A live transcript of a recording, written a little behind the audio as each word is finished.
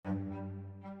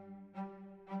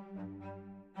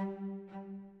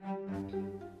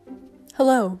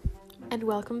Hello, And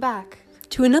welcome back.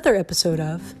 to another episode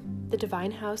of The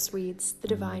Divine House reads The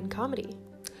Divine Comedy.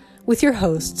 with your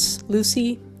hosts,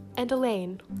 Lucy. And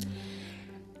Elaine.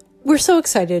 We're so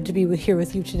excited to be here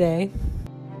with you today.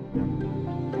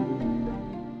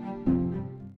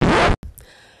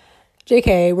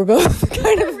 JK, we're both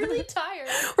kind of really tired.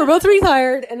 we're both really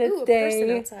tired, and it's Ooh, a person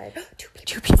day. outside.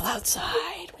 Two people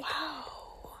outside.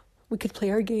 Wow. We could play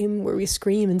our game where we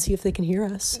scream and see if they can hear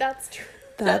us. That's true.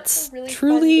 That's a really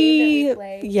truly, fun game that we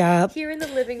play yeah. here in the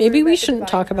living room. Maybe we at the shouldn't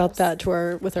Divine talk about House.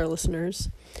 that with our listeners.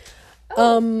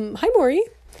 Oh. Hi, Maury.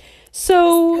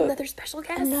 So Another special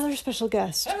guest. another special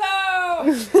guest.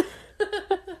 Hello!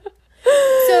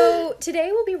 So, today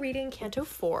we'll be reading Canto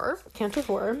 4. Canto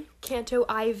 4. Canto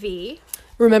IV.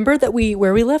 Remember that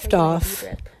where we left Like an off, IV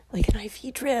drip. like an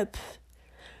IV drip.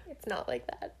 It's not like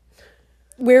that.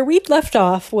 Where we left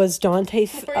off was Dante.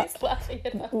 Maury's laughing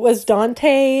at us. Was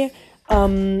Dante.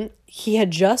 He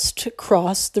had just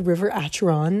crossed the river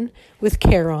Acheron with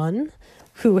Charon,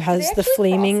 who has Did they the actually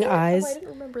flaming cross it? eyes. Oh, I didn't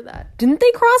remember that. Didn't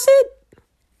they cross it?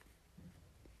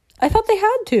 I thought they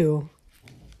had to.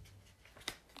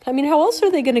 I mean, how else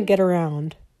are they going to get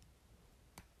around?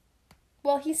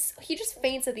 Well, he just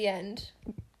faints at the end.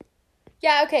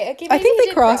 Yeah, okay. I think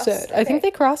they cross it. I think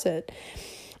they cross it.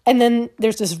 And then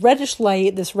there's this reddish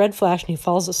light, this red flash, and he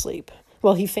falls asleep.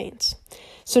 Well, he faints.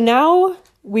 So now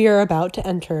we are about to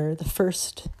enter the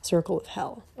first circle of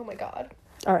hell. Oh my god.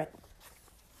 All right.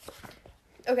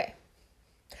 Okay.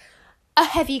 A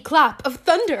heavy clap of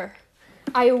thunder.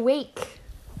 I awoke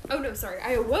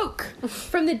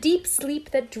from the deep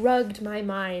sleep that drugged my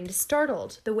mind,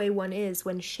 startled the way one is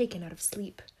when shaken out of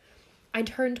sleep. I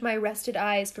turned my rested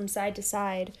eyes from side to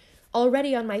side,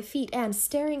 already on my feet, and,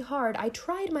 staring hard, I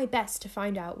tried my best to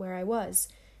find out where I was.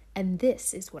 And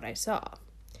this is what I saw.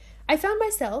 I found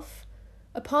myself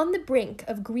upon the brink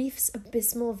of grief's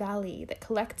abysmal valley that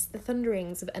collects the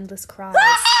thunderings of endless cries.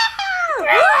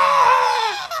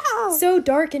 So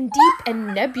dark and deep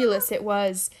and nebulous it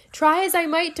was. Try as I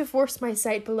might to force my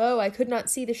sight below, I could not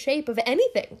see the shape of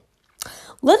anything.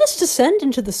 Let us descend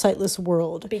into the sightless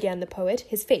world. Began the poet,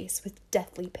 his face was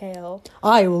deathly pale.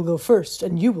 I will go first,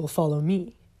 and you will follow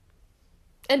me.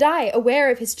 And I,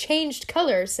 aware of his changed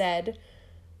color, said,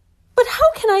 But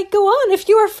how can I go on if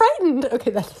you are frightened?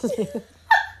 Okay, that doesn't make sense.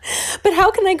 But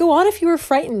how can I go on if you are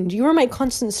frightened? You are my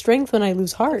constant strength when I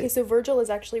lose heart. okay, so Virgil is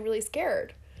actually really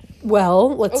scared.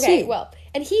 Well, let's see. Okay, well,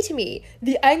 and he to me,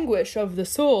 the anguish of the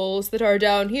souls that are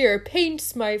down here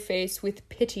paints my face with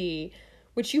pity,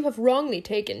 which you have wrongly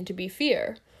taken to be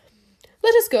fear.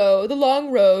 Let us go, the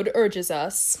long road urges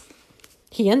us.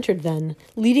 He entered then,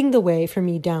 leading the way for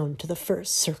me down to the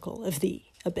first circle of the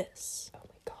abyss. Oh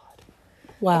my god.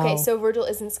 Wow. Okay, so Virgil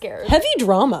isn't scared. Heavy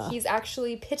drama. He's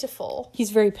actually pitiful.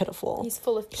 He's very pitiful. He's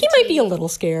full of pity. He might be a little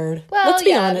scared. Well, Let's be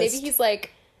yeah, honest. maybe he's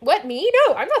like, what, me?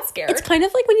 No, I'm not scared. It's kind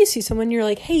of like when you see someone, you're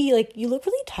like, hey, like, you look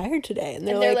really tired today. And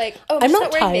they're like, oh, I'm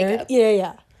not wearing tired. makeup.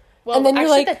 Yeah. Well, and then you're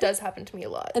actually, like, that does happen to me a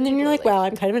lot. and then you're People like, are wow,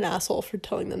 I'm kind of an asshole for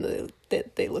telling them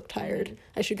that they look tired.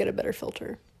 I should get a better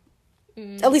filter.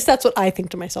 At least that's what I think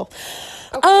to myself.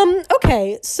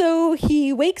 Okay, so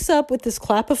he wakes up with this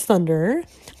clap of thunder.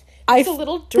 There's a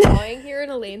little drawing here in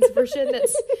Elaine's version that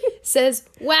says,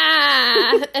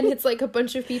 wah! And it's like a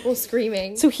bunch of people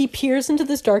screaming. So he peers into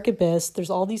this dark abyss. There's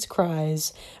all these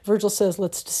cries. Virgil says,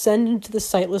 let's descend into the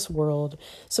sightless world.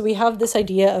 So we have this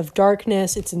idea of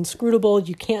darkness. It's inscrutable.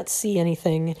 You can't see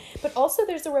anything. But also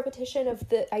there's a repetition of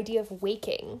the idea of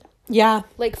waking. Yeah.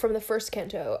 Like from the first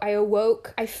canto. I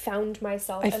awoke. I found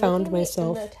myself. I found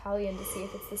myself. In the Italian to see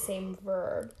if it's the same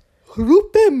verb.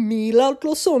 Ruppemi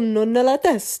l'altro sonno nella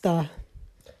testa.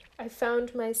 I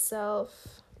found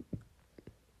myself.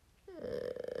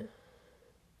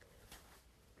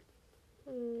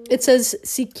 It says,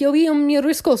 si io mi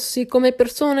riscossi come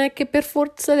persone che per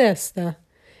forza desta,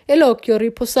 e l'occhio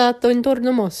riposato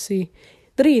intorno mossi,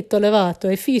 dritto levato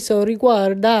e fisso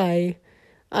riguardai.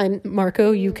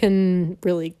 Marco, you can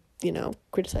really,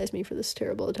 criticize me for this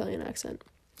terrible Italian accent.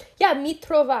 Yeah, mi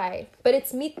trovai. But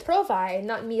it's mi trovai,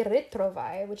 not mi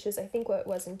ritrovai, which is, I think, what it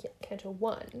was in Canto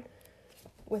 1.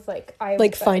 With,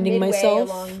 finding midway myself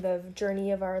along the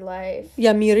journey of our life.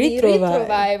 Yeah, mi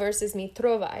ritrovai. Versus mi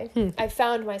trovai. I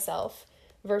found myself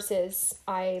versus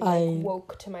I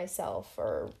woke to myself,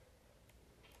 or...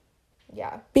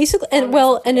 Yeah. Basically,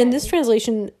 and in this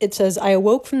translation, it says, I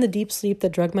awoke from the deep sleep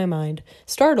that drugged my mind,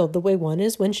 startled the way one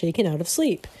is when shaken out of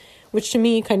sleep. Which to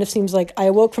me kind of seems like I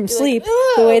awoke from sleep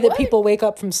the way that people wake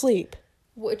up from sleep.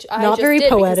 Which I Not just very did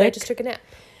poetic. because I just took a nap.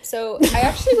 So I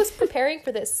actually was preparing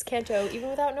for this canto even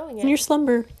without knowing it. In your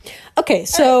slumber. Okay,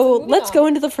 so let's go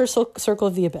into the first circle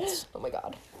of the abyss. Oh my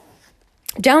god.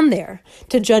 Down there,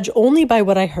 to judge only by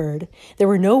what I heard, there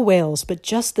were no wails, but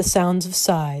just the sounds of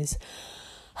sighs.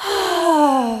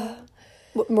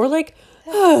 More like...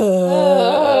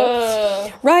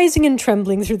 rising and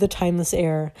trembling through the timeless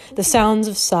air, the sounds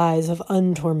of sighs of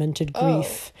untormented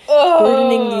grief,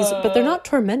 burdening these, but they're not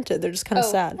tormented, they're just kind of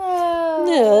sad.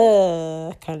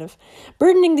 Kind of.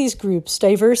 Burdening these groups,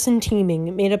 diverse and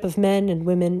teeming, made up of men and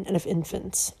women and of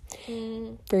infants.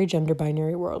 Very gender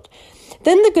binary world.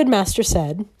 Then the good master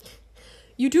said,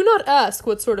 "You do not ask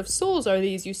what sort of souls are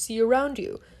these you see around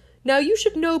you. Now you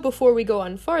should know before we go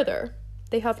on farther.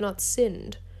 They have not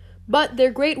sinned. But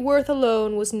their great worth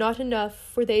alone was not enough,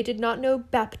 for they did not know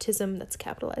baptism," that's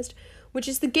capitalized, "which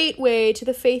is the gateway to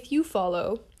the faith you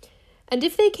follow. And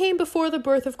if they came before the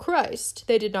birth of Christ,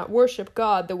 they did not worship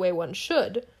God the way one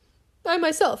should. I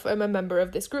myself am a member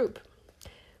of this group.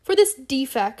 For this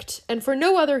defect, and for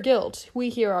no other guilt, we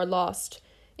here are lost.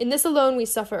 In this alone we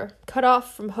suffer, cut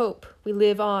off from hope, we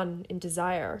live on in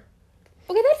desire."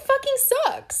 Okay, that fucking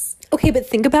sucks. Okay, but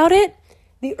think about it.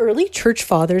 The early church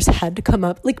fathers had to come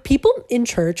up, like, people in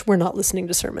church were not listening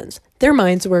to sermons. Their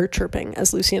minds were chirping,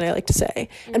 as Lucy and I like to say.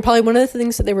 And probably one of the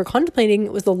things that they were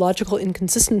contemplating was the logical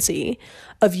inconsistency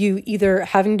of you either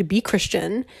having to be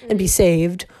Christian and be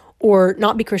saved, or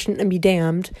not be Christian and be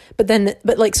damned. But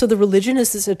so the religion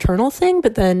is this eternal thing,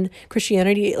 but then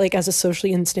Christianity, like, as a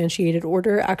socially instantiated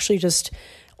order, actually just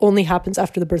only happens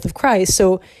after the birth of Christ.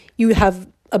 So you have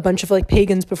a bunch of, like,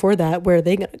 pagans before that. Where are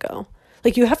they going to go?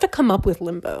 Like, you have to come up with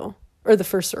limbo, or the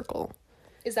first circle.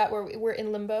 Is that where we're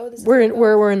in limbo? We're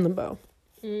in limbo.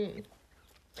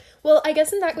 Well, I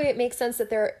guess in that way it makes sense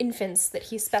that there are infants, that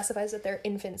he specifies that there are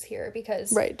infants here,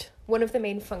 because one of the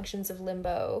main functions of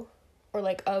limbo, or,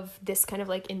 like, of this kind of,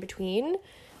 like, in between,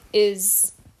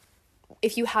 is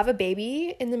if you have a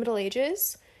baby in the Middle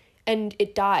Ages and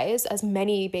it dies, as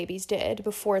many babies did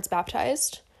before it's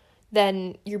baptized,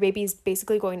 then your baby's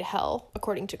basically going to hell,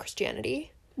 according to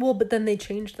Christianity. Well, but then they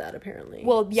changed that, apparently.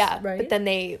 Well, yeah, right? But then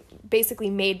they basically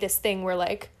made this thing where,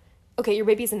 like, okay, your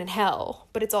baby isn't in hell,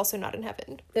 but it's also not in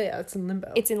heaven. Yeah, it's in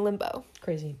limbo. It's in limbo.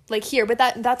 Crazy. Like here, but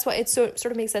that's why it sort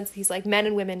of makes sense that he's like men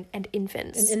and women and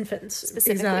infants. And infants.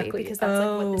 Specifically, exactly. because that's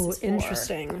like what this is for.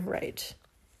 Interesting. Right.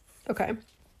 Okay.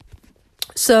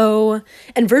 So,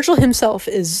 and Virgil himself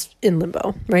is in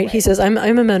limbo, right? He says, I'm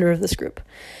a member of this group.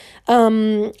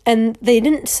 And they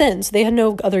didn't sin, so they had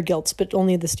no other guilts, but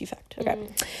only this defect. Okay.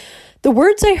 The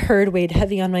words I heard weighed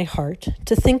heavy on my heart,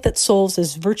 to think that souls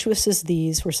as virtuous as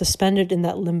these were suspended in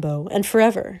that limbo, and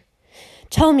forever.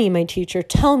 "Tell me, my teacher,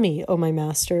 tell me, O my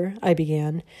master," I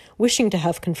began, wishing to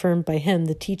have confirmed by him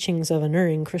the teachings of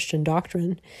unerring Christian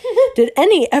doctrine. "Did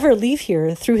any ever leave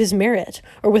here through his merit,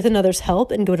 or with another's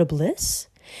help, and go to bliss?"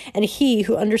 And he,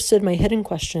 who understood my hidden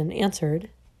question, answered,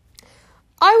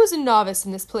 "I was a novice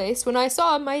in this place when I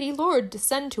saw a mighty lord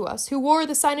descend to us, who wore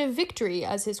the sign of victory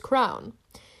as his crown.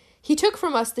 He took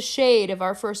from us the shade of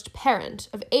our first parent,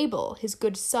 of Abel, his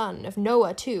good son, of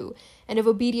Noah too, and of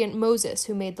obedient Moses,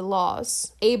 who made the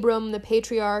laws, Abram the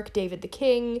patriarch, David the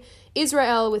king,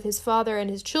 Israel with his father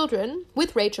and his children,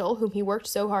 with Rachel, whom he worked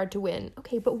so hard to win."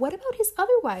 Okay, but what about his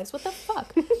other wives? What the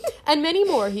fuck? "And many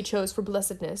more he chose for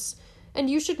blessedness. And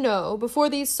you should know, before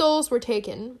these souls were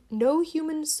taken, no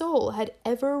human soul had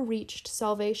ever reached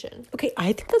salvation." Okay,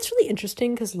 I think that's really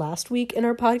interesting, because last week in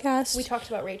our podcast... we talked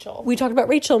about Rachel.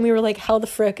 And we were like, how the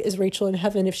frick is Rachel in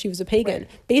heaven if she was a pagan?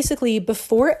 Right. Basically,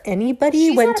 before anybody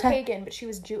She's went not a pagan, but she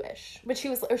was Jewish. But she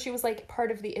was like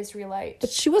part of the Israelite... But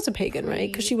she was a pagan, right?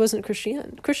 Because she wasn't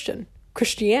Christian.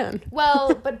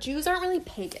 Well, but Jews aren't really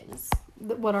pagans.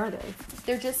 What are they?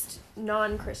 They're just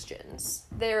non-Christians.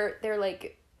 They're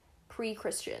like...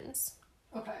 pre-Christians.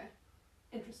 Okay.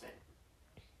 Interesting.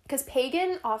 Because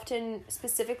pagan often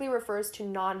specifically refers to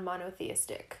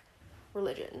non-monotheistic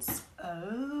religions.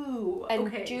 Oh, and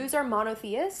okay. Jews are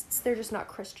monotheists, they're just not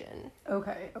Christian.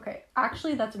 Okay.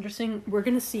 Actually, that's interesting. We're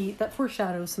going to see, that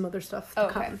foreshadows some other stuff to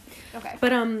come. Okay.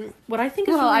 But what I think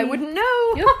is really... I wouldn't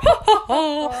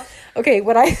know. Okay,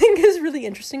 what I think is really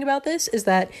interesting about this is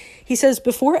that he says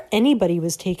before anybody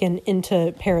was taken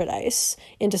into paradise,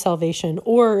 into salvation,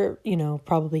 or,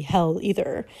 probably hell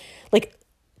either, like,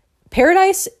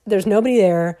 paradise, there's nobody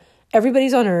there.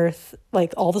 Everybody's on earth,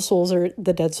 like all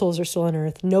the dead souls are still on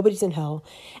earth. Nobody's in hell.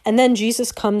 And then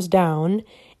Jesus comes down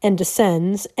and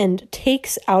descends and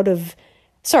takes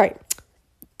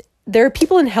there are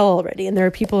people in hell already, and there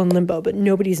are people in limbo, but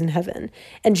nobody's in heaven.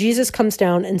 And Jesus comes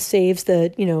down and saves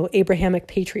the, Abrahamic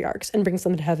patriarchs and brings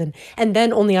them to heaven. And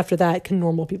then only after that can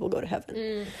normal people go to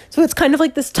heaven. So it's kind of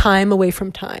like this time away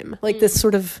from time, like this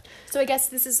sort of... So I guess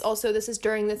this is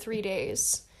during the 3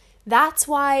 days. That's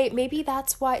why,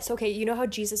 so okay, you know how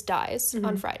Jesus dies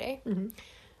on Friday? Mm-hmm.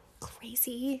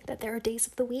 Crazy that there are days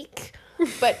of the week.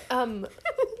 But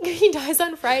he dies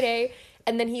on Friday,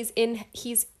 and then he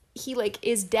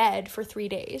is dead for 3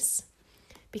 days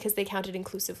because they counted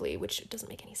inclusively, which doesn't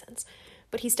make any sense.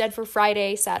 But he's dead for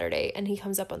Friday, Saturday, and he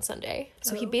comes up on Sunday.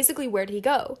 So he basically, where did he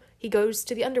go? He goes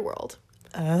to the underworld.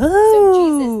 So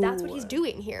Jesus, that's what he's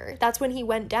doing here. That's when he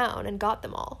went down and got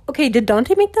them all. Okay, did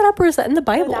Dante make that up, or is that in the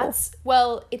Bible?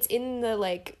 No, it's in the,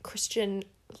 like, Christian,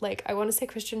 like, I want to say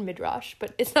Christian midrash,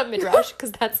 but it's not midrash,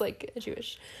 because that's, like,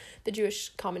 the Jewish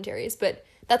commentaries, but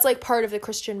that's, like, part of the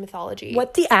Christian mythology.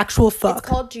 What the actual fuck? It's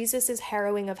called Jesus'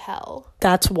 Harrowing of Hell.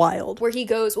 That's wild. Where he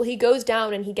goes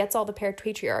down and he gets all the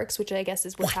patriarchs, which I guess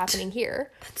is what's happening here.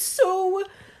 That's so,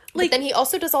 like... But then he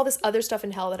also does all this other stuff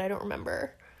in hell that I don't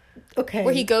remember. Okay.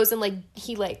 Where he goes and, like,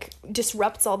 he, like,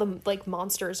 disrupts all the, like,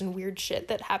 monsters and weird shit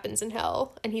that happens in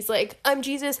hell. And he's like, I'm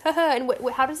Jesus, haha. And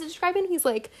how does it describe him? He's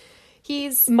like,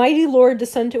 he's... Mighty Lord,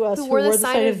 descend to us, who wore the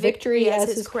sign of victory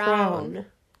as his crown.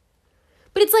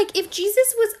 But it's like, if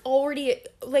Jesus was already,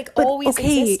 like, always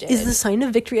existed... is the sign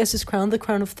of victory as his crown the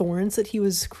crown of thorns that he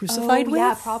was crucified with?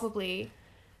 Yeah, probably.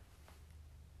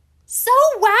 So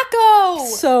wacko!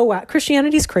 So whack.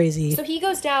 Christianity's crazy. So he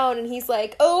goes down and he's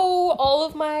like, oh, all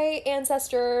of my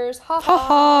ancestors, ha ha.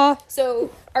 Ha.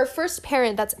 So our first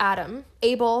parent, that's Adam,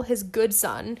 Abel, his good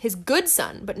son,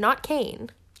 but not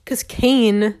Cain. Because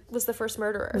Cain was the first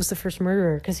murderer.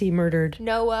 Because he murdered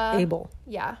Noah. Abel.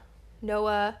 Yeah.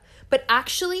 Noah. But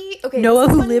actually, okay. Noah,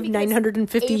 who lived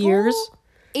 950 years.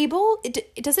 Abel,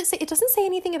 it doesn't say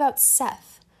anything about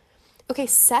Seth. Okay,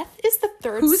 Seth is the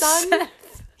third Who's son. Seth?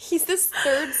 He's this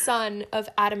third son of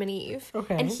Adam and Eve.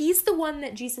 Okay. And he's the one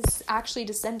that Jesus actually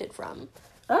descended from.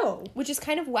 Oh. Which is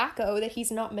kind of wacko that he's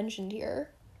not mentioned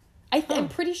here. I'm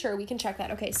pretty sure we can check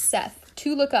that. Okay, Seth.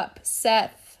 To look up.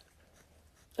 Seth.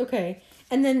 Okay.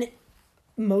 And then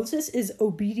Moses is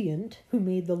obedient, who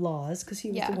made the laws, because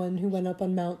he was the one who went up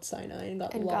on Mount Sinai and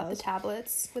got the laws. And got the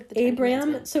tablets with the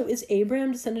Abraham. So is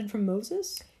Abraham descended from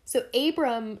Moses? So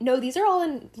Abram... No, these are all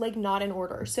in, like, not in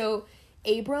order. So...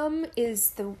 Abram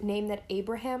is the name that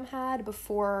Abraham had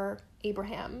before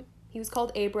Abraham. He was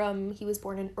called Abram. He was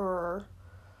born in Ur,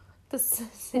 the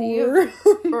city of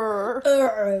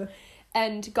Ur.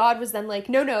 And God was then like,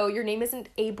 no, your name isn't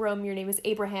Abram, your name is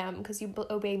Abraham, because you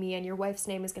obey me, and your wife's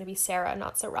name is going to be Sarah,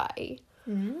 not Sarai.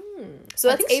 So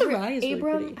that's Sarai is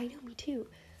Abram. really pretty. I know, me too.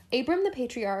 Abram the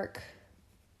patriarch.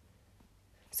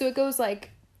 So it goes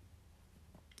like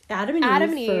Adam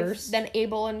and Eve first, then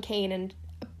Abel and Cain, and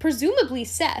presumably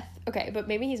Seth. Okay, but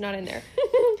maybe he's not in there.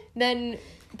 Then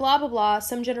blah blah blah,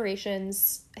 some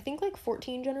generations, I think like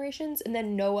 14 generations, and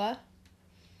then Noah,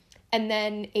 and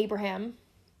then Abraham,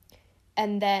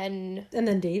 and then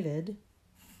David,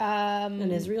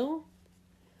 and Israel.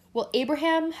 Well,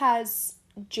 Abraham has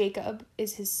Jacob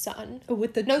is his son. Oh,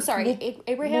 with the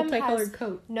Abraham multicolored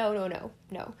coat.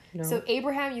 No. So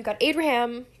Abraham, you got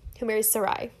Abraham who marries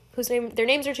Sarai, their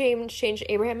names are changed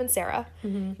Abraham and Sarah.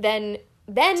 Mm-hmm.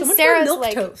 Then Sarah's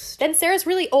like toast. Then Sarah's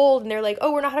really old, and they're like,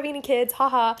 oh, we're not having any kids,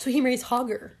 haha. So he marries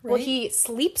Hagar, right? Well, he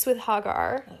sleeps with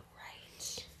Hagar,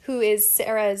 who is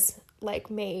Sarah's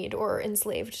like maid or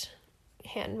enslaved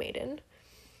handmaiden,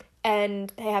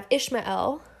 and they have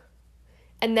Ishmael.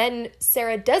 And then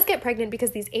Sarah does get pregnant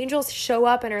because these angels show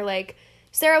up and are like,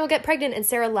 Sarah will get pregnant, and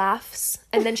Sarah laughs,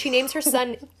 and then she names her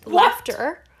son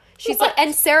Laughter. She's like,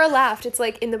 and Sarah laughed. It's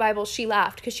like in the Bible, she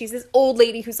laughed because she's this old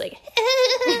lady who's like,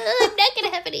 I'm not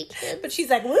gonna have any kids. But she's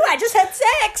like, woo, I just had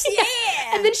sex,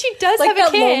 yeah. And then she does like have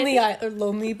a kid. Like that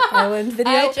Lonely Island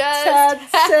video. I just had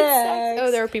sex.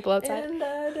 Oh, there were people outside.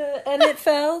 And it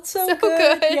felt so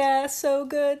good. Yeah, so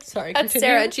good. Sorry, that's continue.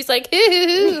 Sarah. And she's like,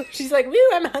 ooh. She's like, woo,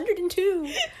 I'm 102.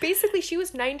 Basically, she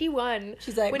was 91.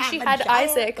 She's like, when she had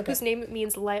Isaac, whose name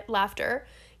means laughter.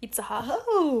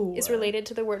 Yitzhak is related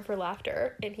to the word for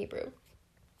laughter in Hebrew.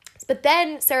 But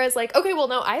then Sarah's like, okay, well,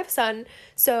 no, I have a son,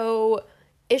 so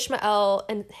Ishmael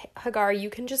and Hagar, you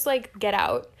can just, like, get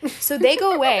out. So they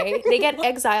go away, they get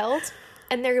exiled,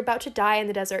 and they're about to die in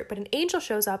the desert, but an angel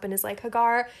shows up and is like,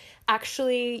 Hagar,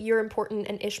 actually, you're important,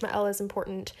 and Ishmael is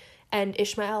important, and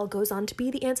Ishmael goes on to be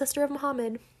the ancestor of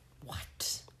Muhammad.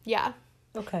 What? Yeah.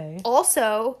 Okay.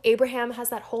 Also, Abraham has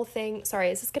that whole thing...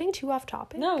 Sorry, is this getting too off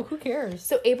topic? No, who cares?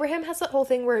 So Abraham has that whole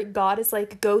thing where God is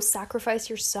like, go sacrifice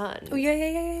your son. Oh,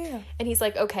 yeah. And he's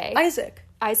like, okay. Isaac.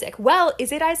 Well,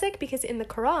 is it Isaac? Because in the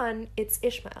Quran, it's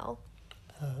Ishmael.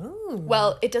 Oh.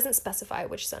 Well, it doesn't specify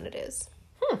which son it is.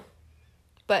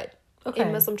 But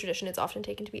in Muslim tradition, it's often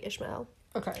taken to be Ishmael.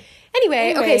 Okay.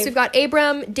 Anyway, okay, so we've got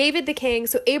Abram, David the king.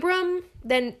 So Abram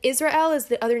Then Israel is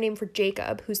the other name for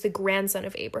Jacob, who's the grandson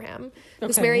of Abraham,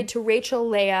 who's Okay. married to Rachel,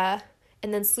 Leah,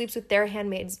 and then sleeps with their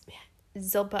handmaids,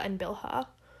 Zilpah and Bilhah.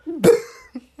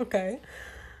 Okay.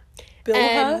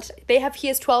 And he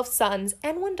has 12 sons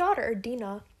and 1 daughter,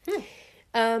 Dinah.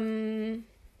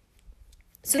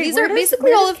 So Okay, these where are does-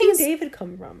 basically where all does of King these. David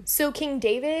come from? So King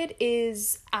David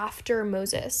is after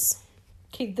Moses.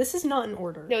 Okay, this is not in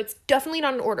order. No, it's definitely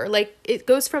not in order. Like, it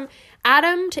goes from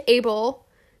Adam to Abel,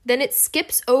 then it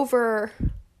skips over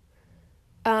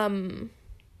to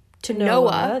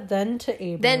Noah. Then to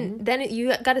Abram. Then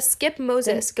you got to skip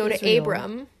Moses, Then go to Israel.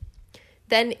 Abram,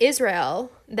 then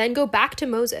Israel, then go back to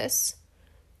Moses,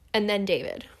 and then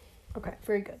David. Okay,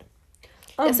 very good.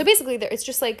 Yeah, so basically, it's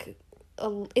just like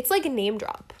it's like a name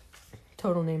drop.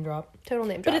 Total name drop. Total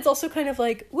name drop. But it's also kind of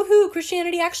like, woohoo,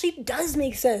 Christianity actually does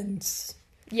make sense.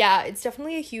 Yeah, it's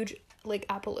definitely a huge like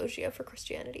apologia for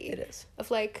Christianity. It is.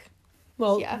 Of like,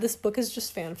 Well, yeah. This book is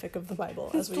just fanfic of the Bible,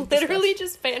 as it's we've literally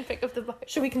discussed. just fanfic of the Bible.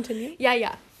 Should we continue?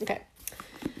 Yeah. Okay.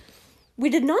 We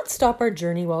did not stop our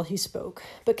journey while he spoke,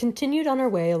 but continued on our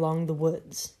way along the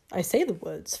woods. I say the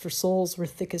woods, for souls were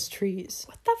thick as trees.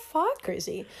 What the fuck?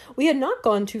 Crazy. We had not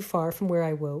gone too far from where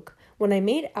I woke, when I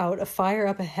made out a fire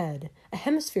up ahead, a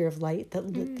hemisphere of light that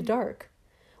lit the dark.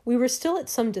 We were still at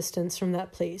some distance from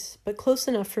that place, but close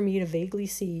enough for me vaguely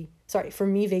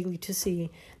to see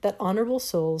that honorable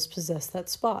souls possess that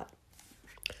spot.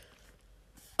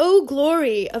 O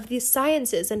glory of the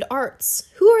sciences and arts!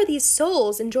 Who are these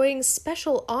souls enjoying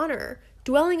special honor,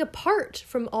 dwelling apart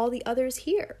from all the others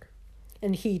here?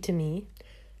 And he to me,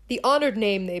 The honored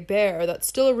name they bear, that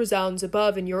still resounds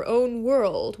above in your own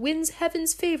world, wins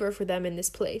heaven's favor for them in this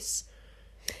place.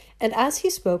 and as he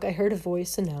spoke, I heard a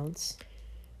voice announce,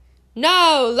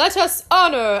 Now let us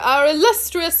honor our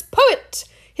illustrious poet!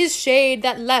 His shade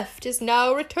that left is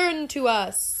now returned to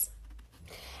us.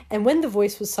 And when the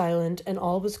voice was silent and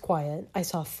all was quiet, I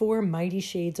saw 4 mighty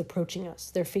shades approaching us,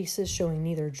 their faces showing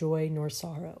neither joy nor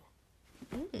sorrow.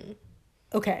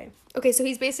 Okay. Okay, so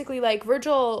he's basically like,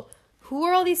 Virgil, who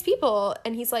are all these people?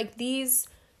 And he's like, these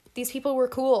people were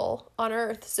cool on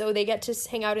Earth, so they get to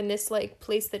hang out in this like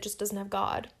place that just doesn't have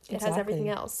God. It has Exactly. everything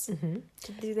else. Mm-hmm.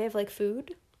 Do they have like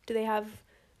food? Do they have?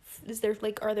 Is there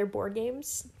like? Are there board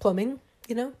games? Plumbing,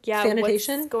 you know? Yeah.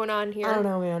 Sanitation? What's going on here? I don't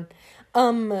know,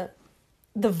 man.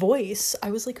 The voice, I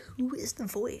was like, who is the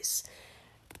voice?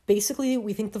 Basically,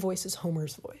 we think the voice is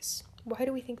Homer's voice. Why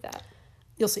do we think that?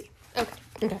 You'll see.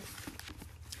 Okay.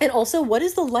 And also, what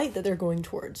is the light that they're going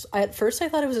towards? At first, I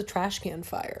thought it was a trash can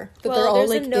fire. That Well, they're all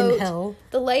there's a like note. in hell.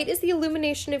 The light is the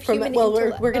illumination of From human well,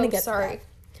 intellect. we're gonna get to sorry. that.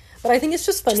 But I think it's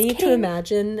just funny to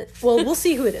imagine. Well, we'll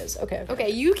see who it is. Okay. Okay,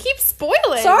 you keep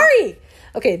spoiling. Sorry.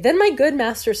 Okay, then my good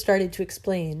master started to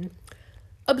explain.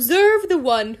 Observe the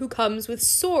one who comes with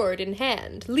sword in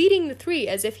hand, leading the 3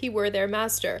 as if he were their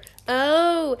master.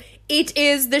 Oh, it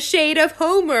is the shade of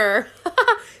Homer,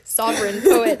 sovereign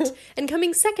poet. And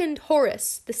coming second,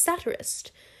 Horace, the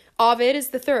satirist. Ovid is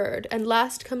the 3rd, and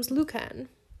last comes Lucan.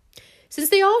 Since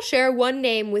they all share one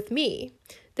name with me,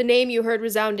 the name you heard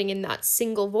resounding in that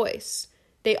single voice,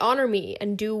 they honor me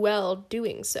and do well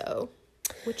doing so.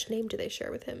 Which name do they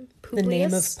share with him? Publius? The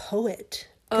name of poet.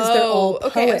 Because they're all poets.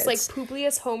 Okay, I was like,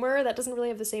 Publius Homer? That doesn't really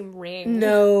have the same ring.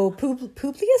 No,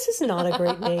 Publius is not a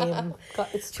great name. God,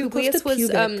 it's too Publius close to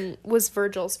pubic. was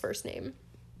Virgil's first name.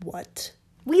 What?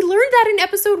 We learned that in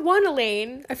episode 1,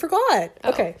 Elaine. I forgot.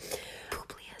 Okay.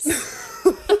 Publius.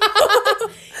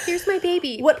 Here's my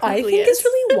baby. What Publius. I think is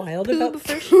really wild about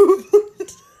for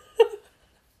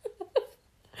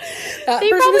that They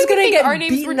person probably is going to think our get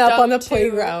names beaten were up on the dumb, too.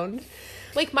 playground.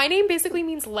 Like, my name basically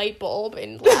means light bulb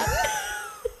in Latin.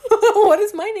 What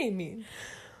does my name mean?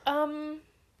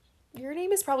 Your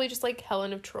name is probably just like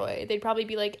Helen of Troy. They'd probably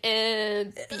be like,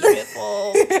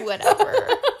 beautiful, whatever.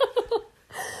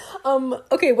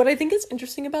 Okay, what I think is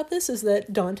interesting about this is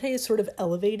that Dante is sort of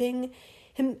elevating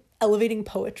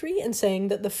poetry and saying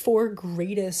that the 4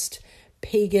 greatest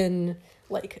pagan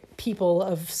like people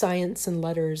of science and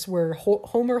letters were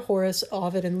Homer, Horace,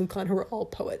 Ovid, and Lucan, who were all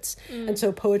poets. And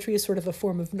so poetry is sort of a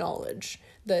form of knowledge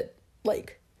that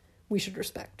like we should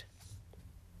respect.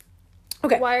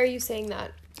 Okay. Why are you saying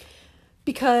that?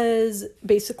 Because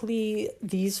basically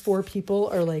these 4 people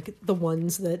are like the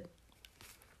ones that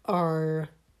are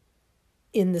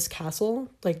in this castle.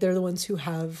 Like they're the ones who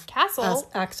have Castle?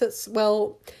 access.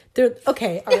 Well, they're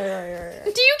okay. All right.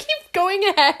 Do you keep going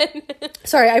ahead?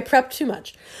 Sorry, I prepped too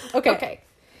much. Okay.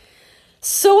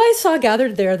 So I saw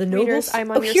gathered there the noble. Readers, I'm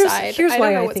on your side. Here's I why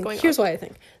don't know I what's think. going Here's on. why I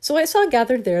think. So I saw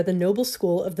gathered there the noble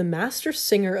school of the master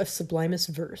singer of sublimest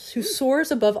verse, who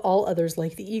soars above all others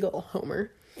like the eagle,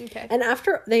 Homer. Okay. And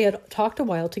after they had talked a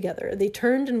while together, they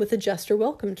turned and with a gesture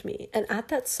welcomed me, and at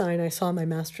that sign I saw my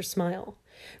master smile.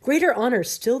 Greater honor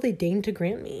still they deigned to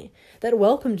grant me, that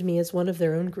welcomed me as one of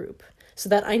their own group, so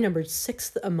that I numbered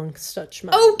sixth amongst such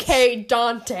minds. Okay,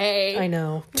 Dante. I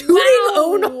know. Tooting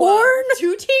own horn?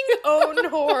 Tooting own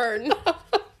horn.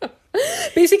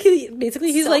 Basically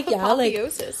he's like, yeah, like,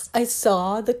 Self-apotheosis. I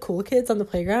saw the cool kids on the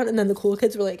playground, and then the cool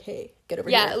kids were like, hey, get over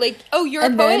here. Yeah, like, oh, you're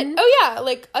And a poet? then- Oh, yeah,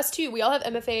 like, us too. We all have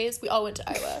MFAs. We all went to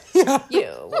Iowa. Yeah. You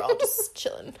know, we're all just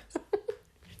chilling.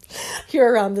 Here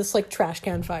around this, like, trash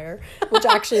can fire, which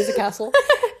actually is a castle.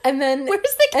 And then... Where's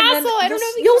the castle? I don't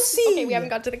know if you'll see. Okay, we haven't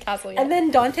got to the castle yet. And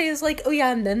then Dante is like, oh,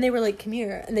 yeah, and then they were like, come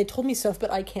here. And they told me stuff,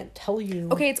 but I can't tell you.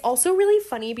 Okay, it's also really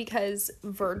funny because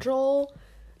Virgil...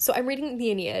 So I'm reading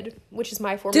the Aeneid, which is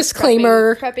my form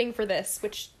Disclaimer. of prepping for this,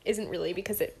 which isn't really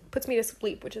because it puts me to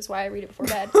sleep, which is why I read it before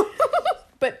bed.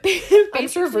 But I'm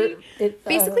sure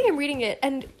basically I'm reading it,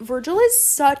 and Virgil is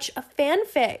such a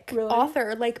fanfic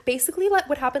author. Like, basically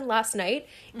what happened last night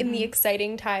in the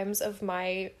exciting times of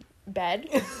my bed.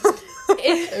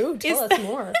 Ooh, tell us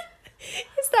more.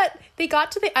 Is that they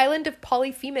got to the island of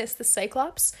Polyphemus, the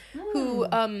Cyclops,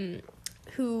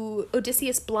 who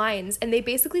Odysseus blinds, and they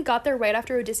basically got there right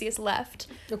after Odysseus left.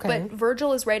 Okay. But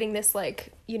Virgil is writing this,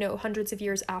 like, you know, hundreds of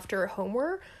years after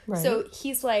Homer. Right. So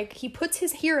he's like, he puts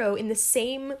his hero in the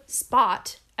same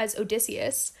spot as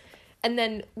Odysseus, and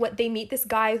then they meet this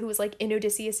guy who was, like, in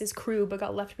Odysseus's crew but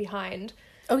got left behind.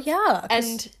 Oh, yeah.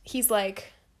 And he's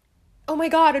like, oh my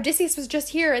god, Odysseus was just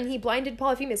here and he blinded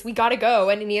Polyphemus. We gotta go.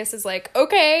 And Aeneas is like,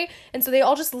 okay. And so they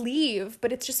all just leave,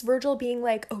 but it's just Virgil being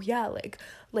like, oh yeah,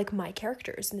 like my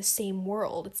characters in the same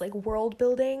world. It's like world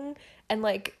building, and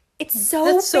like it's so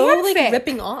That's so fanfic. like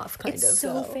ripping off kind it's of.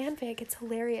 so though. fanfic. It's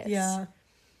hilarious. Yeah.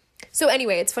 So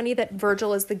anyway, it's funny that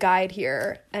Virgil is the guide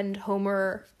here and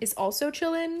Homer is also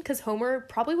chillin', because Homer,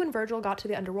 probably when Virgil got to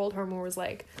the underworld, Homer was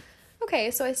like,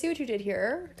 okay, so I see what you did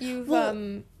here.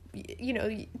 You've you know,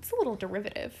 it's a little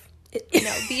derivative. You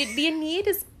know, the Aeneid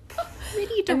is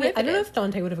pretty derivative. I don't know if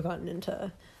Dante would have gotten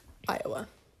into Iowa.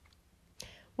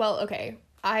 Well, okay.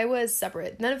 Iowa's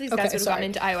separate. None of these guys would have sorry. gotten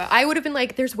into Iowa. I would have been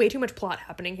like, there's way too much plot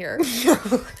happening here.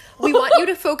 We want you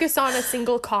to focus on a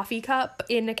single coffee cup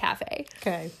in a cafe.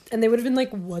 Okay. And they would have been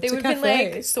like, what's They a would have cafe?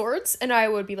 been like, swords? And I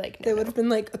would be like, no. They would have been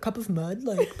like a cup of mud,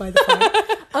 like by the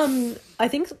fire. I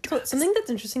think something that's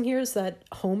interesting here is that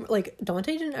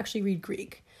Dante didn't actually read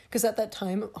Greek, because at that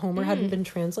time Homer hadn't been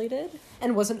translated,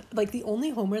 and wasn't like the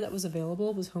only Homer that was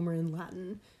available was Homer in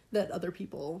Latin that other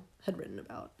people had written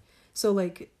about. So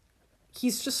like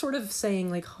he's just sort of saying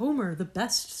like Homer, the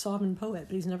best sovereign poet,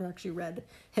 but he's never actually read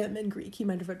him in Greek. He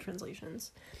might have read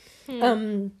translations.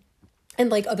 And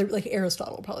like other, like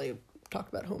Aristotle probably talked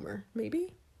about Homer,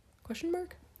 maybe? Question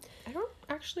mark? I don't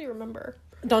actually remember.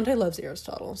 Dante loves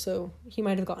Aristotle, so he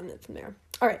might have gotten it from there.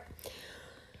 All right.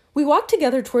 We walked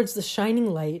together towards the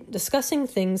shining light, discussing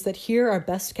things that here are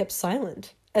best kept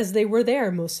silent, as they were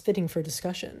there most fitting for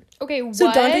discussion. Okay, what?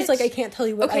 So Dante's like, I can't tell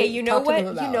you what okay, I you know talked to what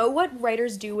them about. you know what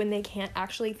writers do when they can't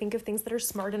actually think of things that are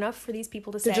smart enough for these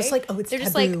people to say? They're just like, oh, it's They're taboo.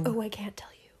 just like, oh, I can't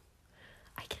tell you.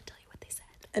 I can't tell you what they said.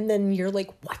 And then you're like,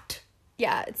 what?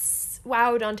 Yeah, it's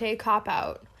wow, Dante, cop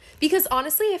out. Because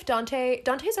honestly, if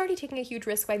Dante's already taking a huge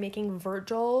risk by making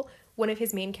Virgil one of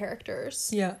his main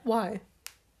characters. Yeah, why?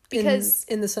 Because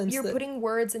in the sense you're that putting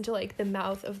words into like the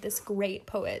mouth of this great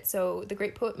poet, so the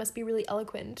great poet must be really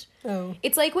eloquent. Oh.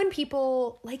 It's like when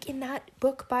people, like in that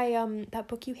book by that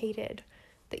book you hated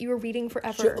that you were reading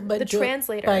forever, The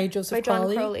Translator by Joseph John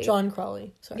Crowley. Crowley. John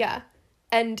Crowley. Sorry. Yeah.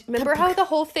 And remember how the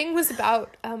whole thing was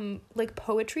about like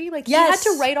poetry? Like Yes. he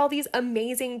had to write all these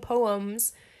amazing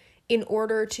poems in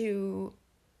order to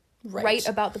write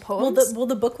about the poems. Well,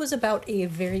 the book was about a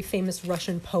very famous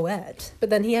Russian poet, but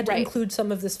then he had to include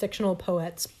some of this fictional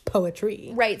poet's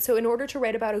poetry. Right, so in order to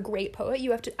write about a great poet,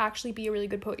 you have to actually be a really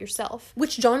good poet yourself.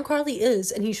 Which John Crowley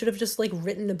is, and he should have just like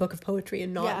written a book of poetry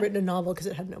and not written a novel because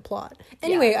it had no plot.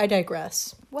 Anyway, I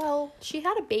digress. Well, she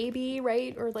had a baby,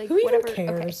 right? Or like Who whatever. even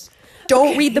cares? Okay.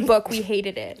 Don't read the book. We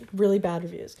hated it. Really bad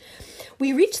reviews.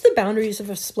 We reached the boundaries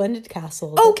of a splendid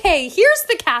castle. Okay, here's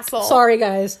the castle. Sorry,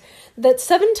 guys. That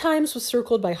 7 times was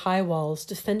circled by high walls,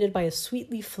 defended by a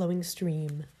sweetly flowing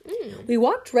stream. We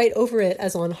walked right over it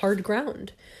as on hard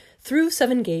ground. Through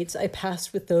 7 gates I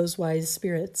passed with those wise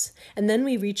spirits, and then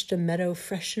we reached a meadow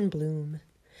fresh in bloom.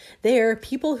 There,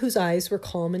 people whose eyes were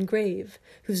calm and grave,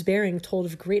 whose bearing told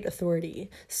of great authority,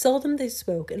 seldom they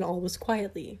spoke, and all was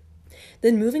quietly.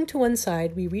 Then moving to one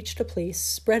side, we reached a place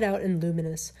spread out and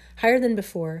luminous, higher than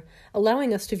before,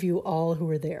 allowing us to view all who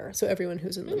were there, so everyone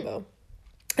who's in limbo.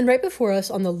 And right before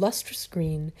us, on the lustrous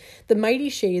screen, the mighty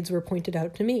shades were pointed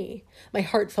out to me. My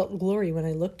heart felt glory when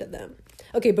I looked at them.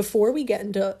 Okay, before we get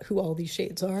into who all these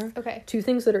shades are, Okay. 2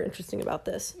 things that are interesting about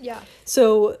this. Yeah.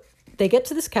 So they get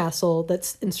to this castle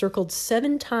that's encircled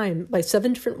 7 times by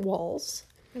 7 different walls,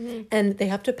 and they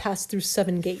have to pass through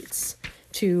 7 gates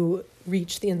to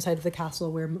reach the inside of the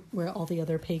castle where all the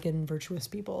other pagan virtuous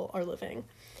people are living.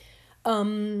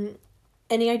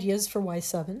 Any ideas for why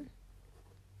 7?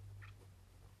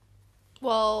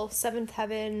 Well, seventh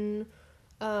heaven,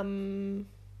 the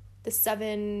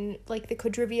 7, like the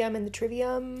quadrivium and the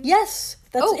trivium. Yes,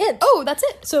 that's it. Oh, that's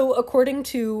it. So according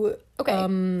to Okay.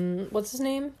 what's his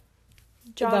name?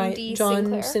 John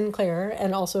Sinclair. Sinclair,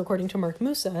 and also according to Mark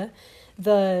Musa,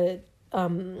 the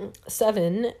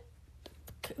 7,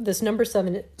 this number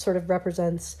 7, it sort of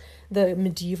represents the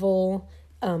medieval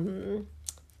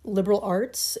liberal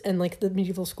arts and like the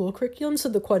medieval school curriculum. So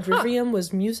the quadrivium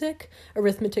was music,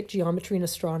 arithmetic, geometry, and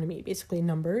astronomy, basically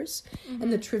numbers.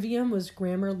 And the trivium was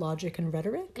grammar, logic, and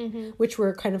rhetoric, which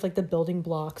were kind of like the building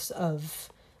blocks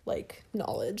of like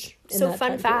knowledge. So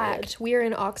fun fact, we are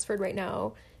in Oxford right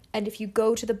now, and if you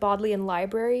go to the Bodleian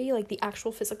Library, like the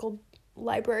actual physical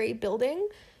library building,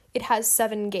 it has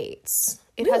 7 gates.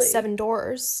 It Really? has 7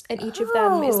 doors, and each of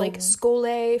them is like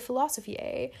Scholae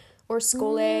Philosophiae or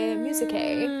Scholae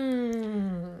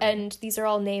Musicae. And these are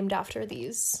all named after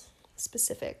these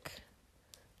specific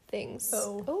things.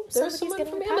 There's somebody's someone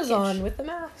getting from a package. Amazon with the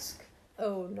mask.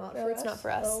 Oh, not for us. It's not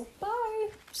for us. Oh, bye,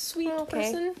 sweet Okay.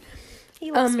 person.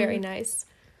 He looks very nice.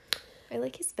 I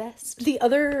like his vest. The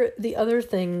other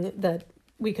thing that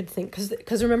we could think,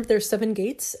 because remember there's 7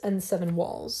 gates and 7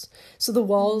 walls, so the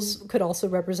walls could also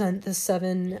represent the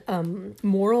 7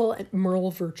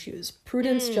 moral virtues: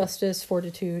 prudence, justice,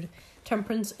 fortitude,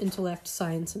 temperance, intellect,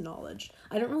 science, and knowledge.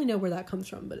 I don't really know where that comes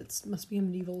from, but it must be a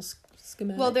medieval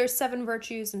schematic. Well, there's 7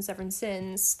 virtues and 7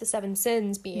 sins. The 7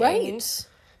 sins being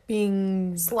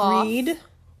sloth, greed,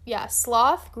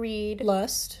 sloth, greed,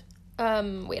 lust,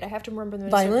 wait, I have to remember them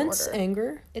in violence, certain order.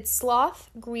 anger. It's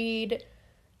sloth, greed,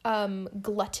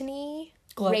 gluttony,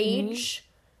 rage,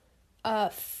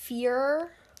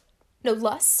 fear, no,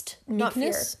 lust, not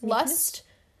fear, lust,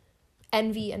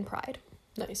 envy, and pride.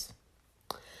 Nice.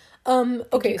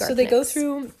 Okay, so they go Garth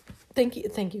through. Thank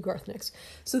you, Garth Nix.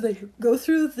 So they go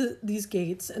through these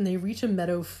gates and they reach a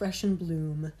meadow fresh in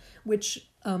bloom, which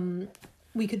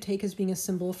we could take as being a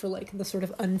symbol for like the sort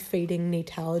of unfading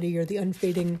natality or the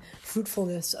unfading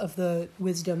fruitfulness of the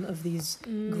wisdom of these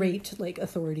great like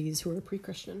authorities who are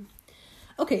pre-Christian.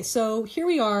 Okay, so here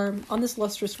we are on this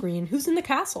lustrous screen. Who's in the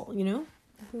castle, you know?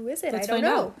 Who is it? Let's I don't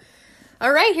find know. out.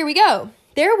 All right, here we go.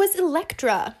 There was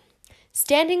Electra,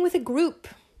 standing with a group,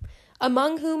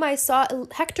 among whom I saw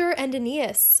Hector and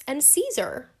Aeneas and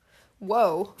Caesar.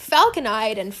 Whoa,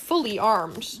 falcon-eyed and fully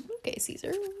armed. Okay,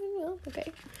 Caesar. Well,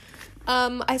 okay.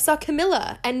 I saw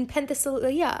Camilla and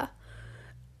Penthesilea.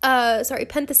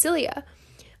 Penthesilea.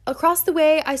 Across the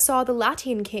way, I saw the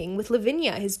Latian king with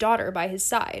Lavinia, his daughter, by his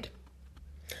side.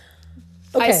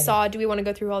 Okay. do we want to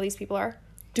go through who all these people are?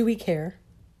 Do we care?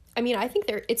 I mean, I think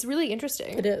it's really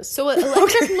interesting. It is. So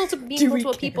Electra's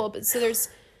multiple care? people, but so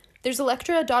there's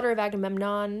Electra, daughter of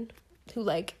Agamemnon, who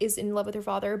like is in love with her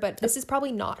father, but this is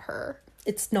probably not her.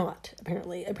 It's not,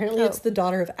 apparently. Apparently it's the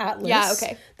daughter of Atlas, Yeah,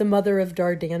 okay. the mother of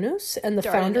Dardanus, and the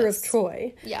founder of Dardanus.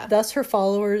 Troy. Yeah. Thus, her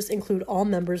followers include all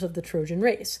members of the Trojan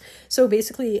race. So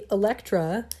basically,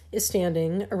 Electra is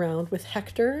standing around with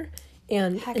Hector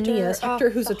and Aeneas.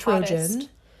 Hector, who's the a Trojan, hottest.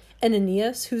 and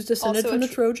Aeneas, who's descended Also from the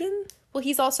Trojan. Well,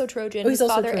 he's also Trojan. He's His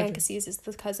also father, Trojan. Anchises, is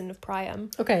the cousin of Priam.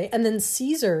 Okay, and then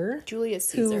Caesar, Julius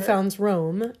Caesar. who founds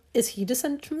Rome, is he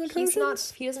descended from the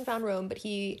Trojans? He doesn't found Rome, but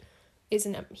he's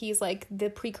like the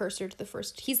precursor to the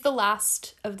first. He's the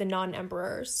last of the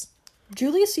non-emperors.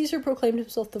 Julius Caesar proclaimed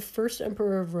himself the first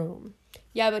emperor of Rome.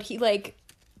 Yeah,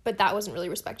 but that wasn't really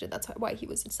respected. That's why he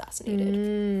was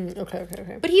assassinated. Okay.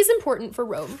 But he's important for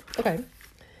Rome. Okay.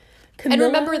 Camilla,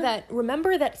 and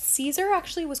remember that Caesar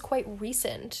actually was quite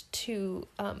recent to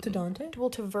Dante? Well,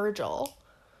 to Virgil.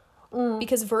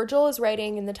 Because Virgil is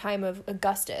writing in the time of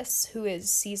Augustus, who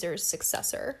is Caesar's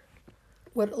successor.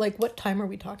 What time are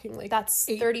we talking? Like That's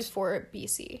 34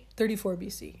 BC. 34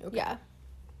 BC. Okay. Yeah.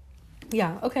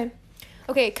 Yeah, okay.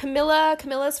 Okay,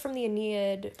 Camilla's from the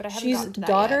Aeneid, but I haven't gotten to that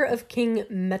daughter yet. of King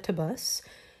Metabus,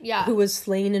 Yeah. who was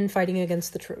slain in fighting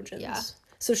against the Trojans. Yeah.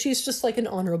 So she's just like an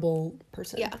honorable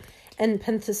person. Yeah. And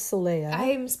Penthesilea.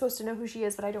 I'm supposed to know who she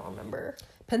is, but I don't remember.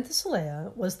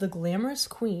 Penthesilea was the glamorous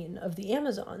queen of the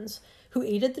Amazons who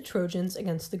aided the Trojans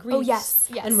against the Greeks. Oh, yes.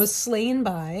 And was slain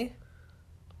by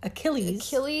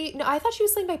Achilles. No, I thought she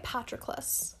was slain by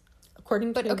Patroclus.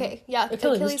 according to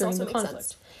Achilles during also the makes conflict.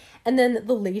 sense. And then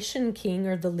the Latian king,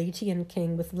 or the Latian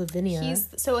king with Lavinia.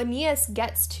 So Aeneas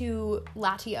gets to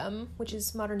Latium, which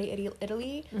is modern-day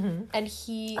Italy, and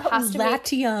he has to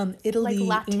Latium, Italy,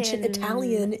 like Latin. ancient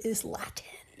Italian is Latin.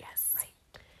 Yes. Right.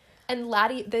 And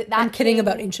that I'm kidding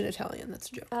about ancient Italian, that's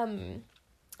a joke.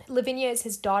 Lavinia is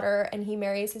his daughter, and he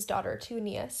marries his daughter to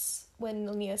Aeneas when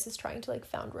Aeneas is trying to, like,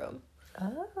 found Rome.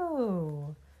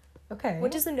 Oh, okay.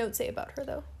 What does the note say about her,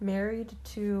 though? Married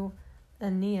to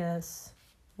Aeneas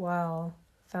while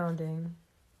founding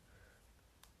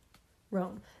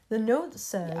Rome. The note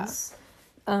says,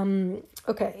 King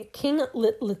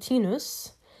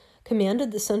Latinus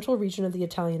commanded the central region of the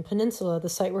Italian peninsula, the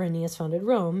site where Aeneas founded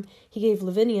Rome. He gave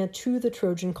Lavinia to the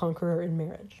Trojan conqueror in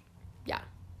marriage. Yeah.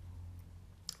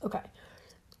 Okay.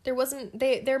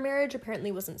 Their marriage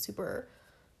apparently wasn't super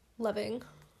loving.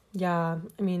 Yeah,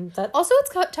 I mean, that... Also,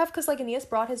 it's tough because, like, Aeneas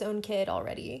brought his own kid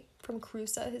already from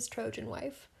Creusa, his Trojan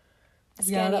wife.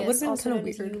 Yeah, that would have been kind of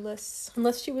weird. Ulysses.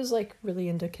 Unless she was, like, really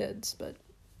into kids, but...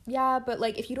 Yeah, but,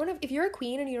 like, if you're a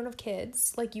queen and you don't have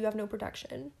kids, like, you have no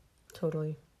protection.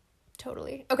 Totally.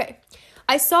 Okay.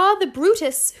 I saw the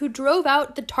Brutus who drove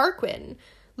out the Tarquin,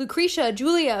 Lucretia,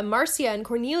 Julia, Marcia, and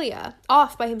Cornelia.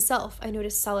 Off by himself, I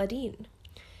noticed Saladin.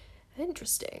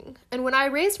 Interesting. And when I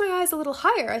raised my eyes a little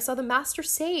higher, I saw the master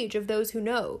sage of those who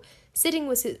know, sitting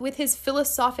with his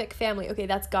philosophic family. Okay,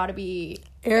 that's gotta be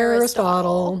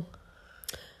Aristotle.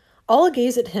 All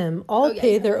gaze at him, all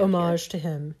pay their homage to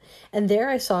him. And there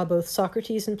I saw both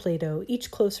Socrates and Plato,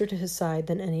 each closer to his side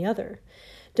than any other.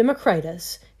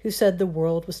 Democritus, who said the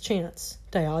world was chance,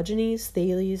 Diogenes,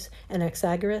 Thales,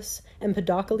 Anaxagoras,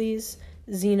 Empedocles,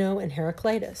 Zeno, and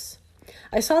Heraclitus.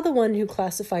 I saw the one who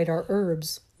classified our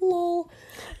herbs, lol,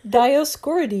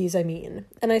 Dioscorides,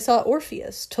 and I saw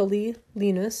Orpheus, Tully,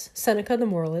 Linus, Seneca the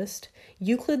moralist,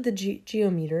 Euclid the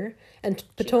geometer, and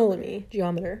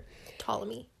geometer.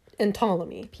 And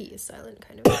Ptolemy. P is silent,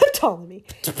 kind of. Ptolemy.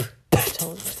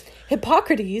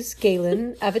 Hippocrates,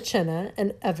 Galen, Avicenna,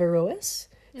 and Averroes,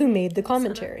 who made the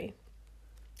commentary.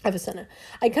 Avicenna.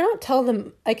 I cannot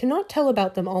tell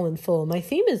about them all in full. My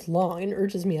theme is long and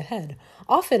urges me ahead.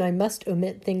 Often I must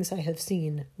omit things I have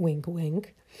seen. Wink,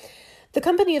 wink. The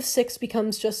company of 6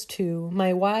 becomes just 2.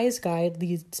 My wise guide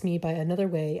leads me by another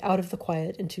way, out of the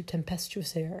quiet into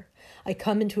tempestuous air. I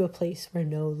come into a place where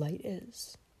no light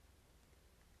is.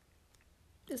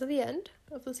 Is that the end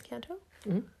of this canto?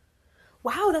 Mm-hmm.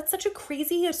 Wow, that's such a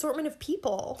crazy assortment of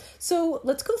people. So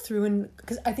let's go through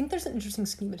because I think there's an interesting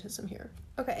schematism here.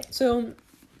 Okay. So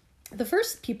the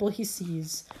first people he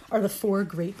sees are the 4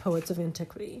 great poets of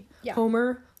antiquity. Yeah.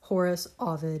 Homer, Horace,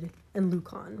 Ovid, and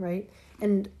Lucan, right?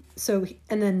 And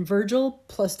then Virgil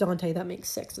plus Dante, that makes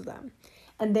 6 of them.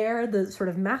 And they're the sort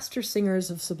of master singers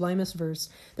of sublimest verse.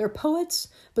 They're poets,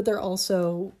 but they're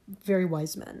also very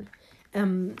wise men.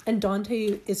 And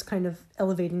Dante is kind of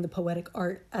elevating the poetic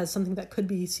art as something that could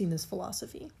be seen as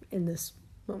philosophy in this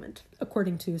moment,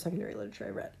 according to secondary literature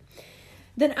I read.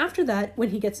 Then after that,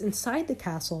 when he gets inside the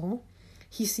castle,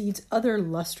 he sees other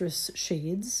lustrous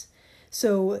shades.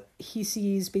 So he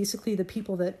sees basically the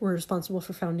people that were responsible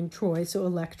for founding Troy. So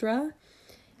Electra,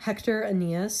 Hector,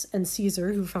 Aeneas, and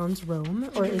Caesar, who founds Rome,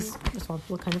 or is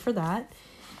responsible kind of for that.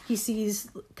 He sees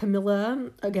Camilla,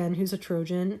 again, who's a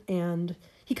Trojan, and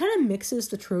he kind of mixes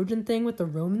the Trojan thing with the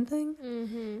Roman thing.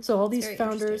 Mm-hmm. So all these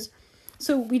founders.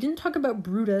 So we didn't talk about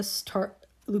Brutus,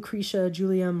 Lucretia,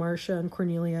 Julia, Marcia, and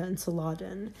Cornelia, and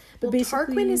Saladin. But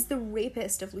basically, Tarquin is the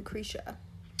rapist of Lucretia.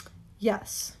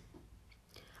 Yes.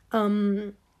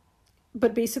 But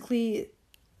basically,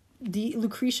 the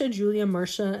Lucretia, Julia,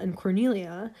 Marcia, and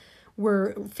Cornelia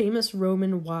were famous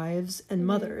Roman wives and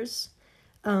mothers.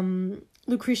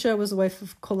 Lucretia was the wife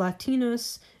of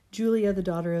Collatinus, Julia, the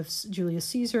daughter of Julius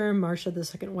Caesar, Marcia, the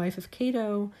second wife of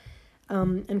Cato,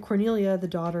 and Cornelia, the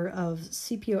daughter of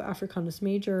Scipio Africanus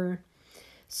Major.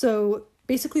 So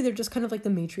basically, they're just kind of like the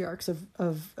matriarchs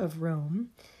of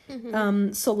Rome.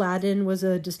 Mm-hmm. Saladin was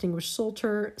a distinguished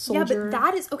soldier. Yeah, but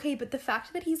that is okay. But the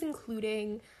fact that he's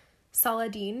including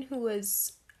Saladin, who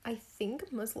was, I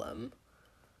think, Muslim,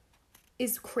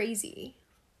 is crazy.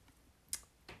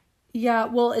 Yeah,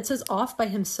 well, it says off by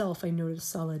himself. I noticed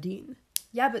Saladin.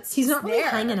 Yeah, but he's not really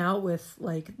hanging out with,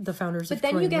 like, the founders of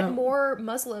Troy. But then you get more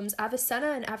Muslims.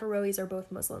 Avicenna and Averroes are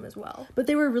both Muslim as well. But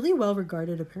they were really well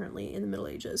regarded, apparently, in the Middle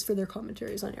Ages for their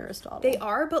commentaries on Aristotle. They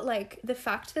are, but, like, the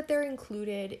fact that they're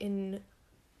included in,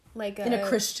 like, a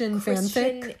Christian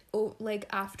fanfic, like,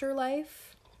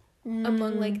 afterlife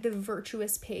among, like, the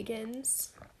virtuous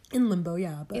pagans. In limbo,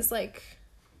 yeah. But is, like...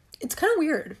 It's kind of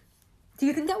weird. Do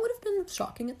you think that would have been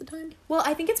shocking at the time? Well,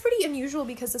 I think it's pretty unusual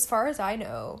because as far as I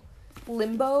know...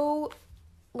 limbo,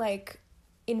 like,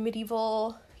 in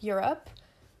medieval Europe,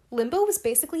 limbo was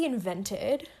basically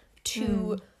invented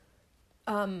to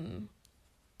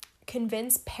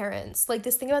convince parents. Like,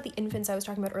 this thing about the infants I was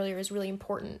talking about earlier is really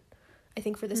important, I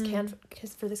think, for this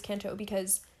canto,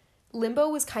 because limbo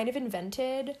was kind of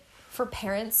invented for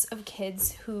parents of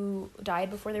kids who died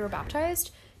before they were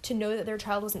baptized to know that their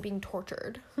child wasn't being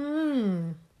tortured.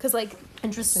 Because, like,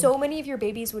 so many of your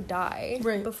babies would die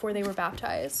before they were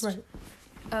baptized.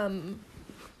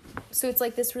 So it's,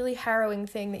 like, this really harrowing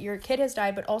thing that your kid has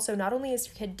died, but also not only is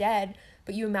your kid dead,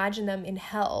 but you imagine them in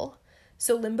hell.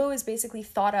 So limbo is basically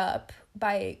thought up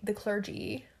by the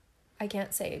clergy. I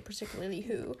can't say particularly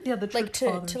who. Yeah, the church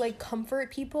fathers. To, like,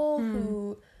 comfort people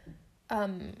who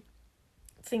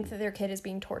think that their kid is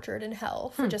being tortured in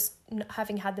hell for just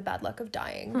having had the bad luck of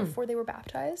dying before they were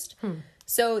baptized.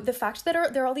 So the fact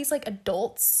that there are all these, like,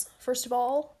 adults, first of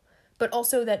all, but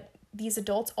also that these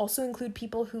adults also include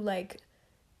people who, like,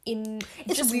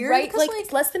 it's just weird,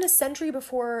 like, less than a century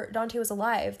before Dante was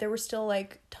alive, there were still,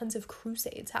 like, tons of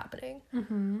crusades happening.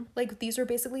 Like, these are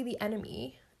basically the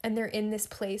enemy, and they're in this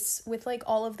place with, like,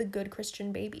 all of the good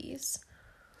Christian babies.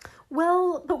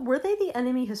 Well, but were they the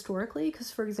enemy historically?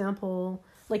 Because, for example,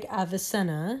 like,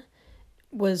 Avicenna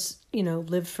was,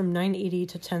 lived from 980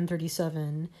 to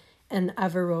 1037, and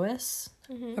Averroes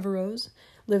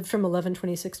lived from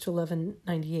 1126 to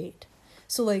 1198.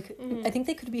 So, like, I think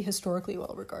they could be historically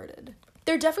well regarded.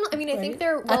 They're definitely, I mean, I think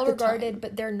they're well regarded,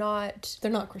 but they're not...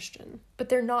 They're not Christian. But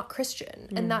they're not Christian.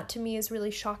 And that, to me, is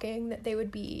really shocking that they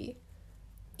would be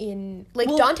in... Like,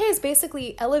 Dante is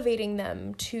basically elevating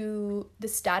them to the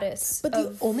status But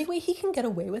the only way he can get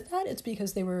away with that is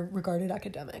because they were regarded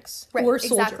academics. Right, or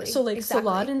soldiers. Exactly. So, like,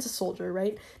 Saladin's a soldier,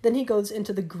 right? Then he goes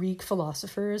into the Greek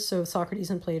philosophers, so Socrates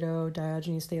and Plato,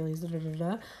 Diogenes, Thales,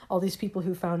 all these people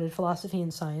who founded philosophy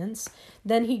and science.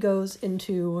 Then he goes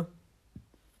into,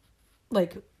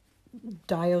 like,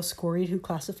 Dioscorides, who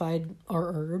classified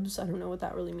our herbs. I don't know what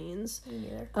that really means. Me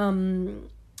neither.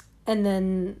 And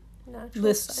then...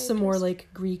 lists some more, like,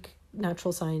 Greek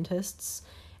natural scientists,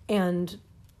 and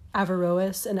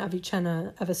Averroes and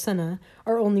Avicenna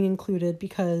are only included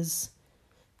because,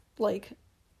 like,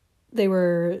 they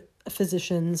were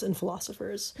physicians and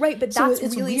philospers. Right, but that's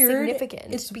really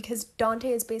significant. It's because Dante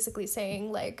is basically saying,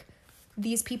 like,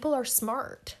 these people are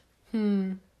smart.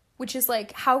 Which is,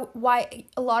 like, why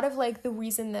a lot of, like, the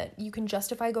reason that you can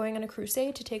justify going on a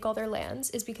crusade to take all their lands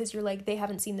is because you're like, they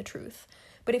haven't seen the truth.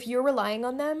 But if you're relying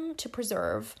on them to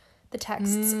preserve the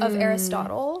texts of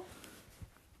Aristotle,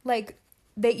 like,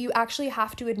 that you actually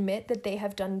have to admit that they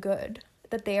have done good,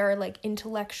 that they are, like,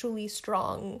 intellectually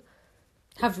strong.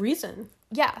 Have reason.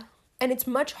 Yeah. And it's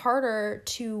much harder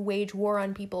to wage war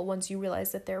on people once you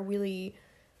realize that they're really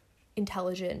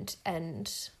intelligent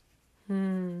and...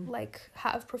 like,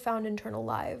 have profound internal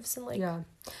lives and, like,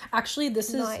 actually this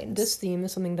theme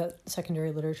is something that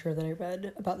secondary literature that I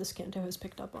read about this canto has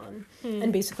picked up on,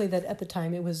 and basically that at the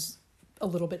time it was a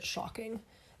little bit shocking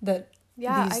that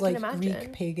these, like,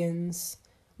 Greek pagans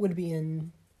would be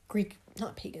in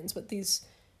not pagans, but these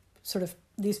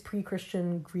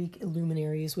pre-Christian Greek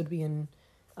illuminaries would be in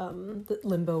the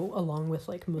limbo along with,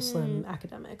 like, Muslim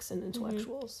academics and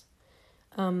intellectuals.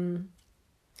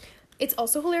 It's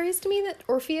also hilarious to me that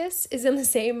Orpheus is in the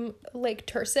same, like,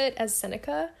 tercet as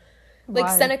Seneca. Like,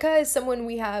 Seneca is someone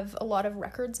we have a lot of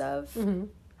records of.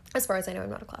 As far as I know, I'm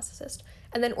not a classicist.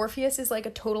 And then Orpheus is, like, a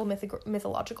total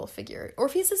mythological figure.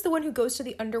 Orpheus is the one who goes to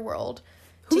the underworld.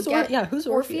 Who's Orpheus?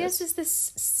 Orpheus is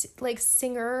this, like,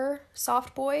 singer,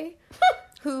 soft boy,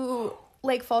 who,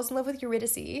 like, falls in love with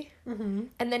Eurydice, and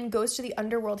then goes to the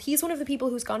underworld. He's one of the people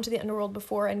who's gone to the underworld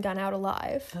before and gone out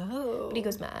alive. Oh. But he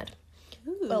goes mad.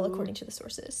 Ooh. Well, according to the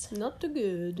sources. Not too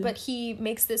good. But he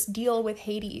makes this deal with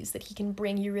Hades that he can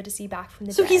bring Eurydice back from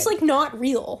the dead. So he's, like, not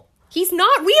real. He's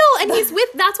not real, and he's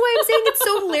with... That's why I'm saying it's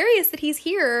so hilarious that he's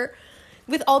here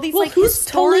with all these, like, who's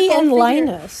Tully and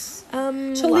Linus?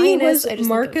 Tully Linus, was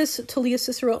Marcus Tullius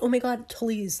Cicero. Oh my god,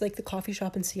 Tully's, like, the coffee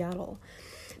shop in Seattle.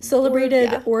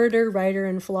 Celebrated orator, writer,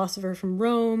 and philosopher from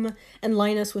Rome, and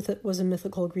Linus was a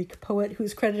mythical Greek poet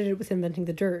who's credited with inventing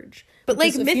the dirge. But,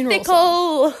 like,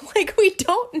 mythical, like, we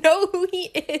don't know who he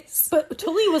is. But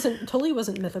Tully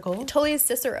wasn't mythical. Tully is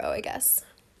Cicero, I guess.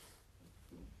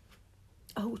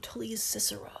 Oh, Tully is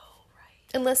Cicero,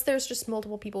 right? Unless there's just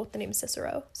multiple people with the name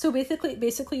Cicero. So basically,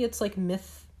 it's like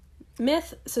myth,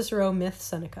 Cicero, myth,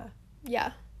 Seneca.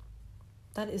 Yeah.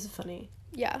 That is funny.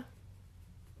 Yeah.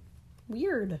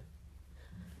 Weird.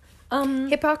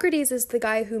 Hippocrates is the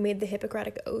guy who made the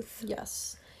Hippocratic Oath.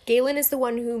 Yes. Galen is the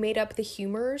one who made up the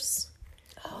humors.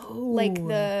 Oh. Like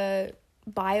the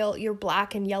bile, your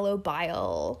black and yellow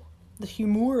bile. The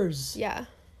humours. Yeah.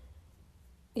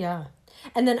 Yeah.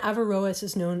 And then Averroes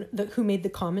is known, who made the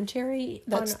commentary.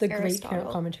 That's On the great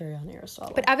Aristotle. commentary on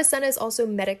Aristotle. But Avicenna is also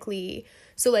medically,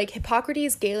 so like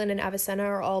Hippocrates, Galen, and Avicenna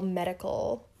are all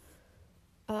medical.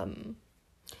 And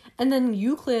then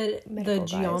Euclid, the Medical guys.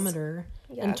 geometer,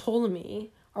 and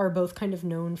Ptolemy are both kind of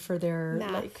known for their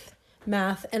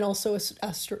math and also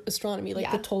astronomy.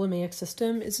 Like the Ptolemaic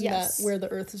system, isn't that where the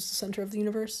Earth is the center of the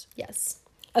universe? Yes.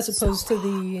 As opposed to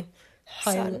the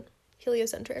Sun.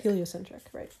 Heliocentric. Heliocentric,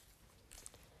 right.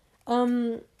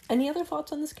 Any other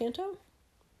thoughts on this canto?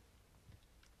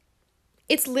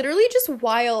 It's literally just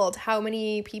wild how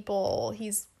many people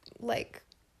he's like,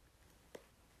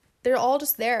 they're all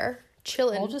just there,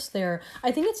 chilling. All just there.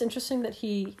 I think it's interesting that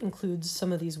he includes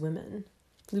some of these women.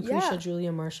 Lucretia,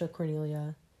 Julia, Marcia,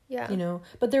 Cornelia. Yeah. You know?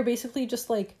 But they're basically just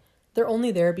like, they're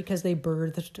only there because they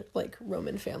birthed like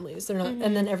Roman families. They're not,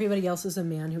 and then everybody else is a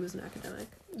man who is an academic.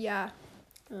 Yeah.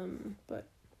 But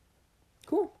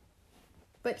cool.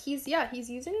 But he's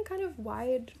using a kind of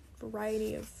wide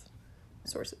variety of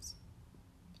sources.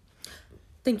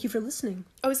 Thank you for listening.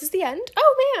 Oh, is this the end?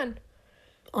 Oh, man.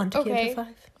 On to Canto 5.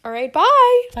 All right,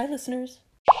 bye. Bye, listeners.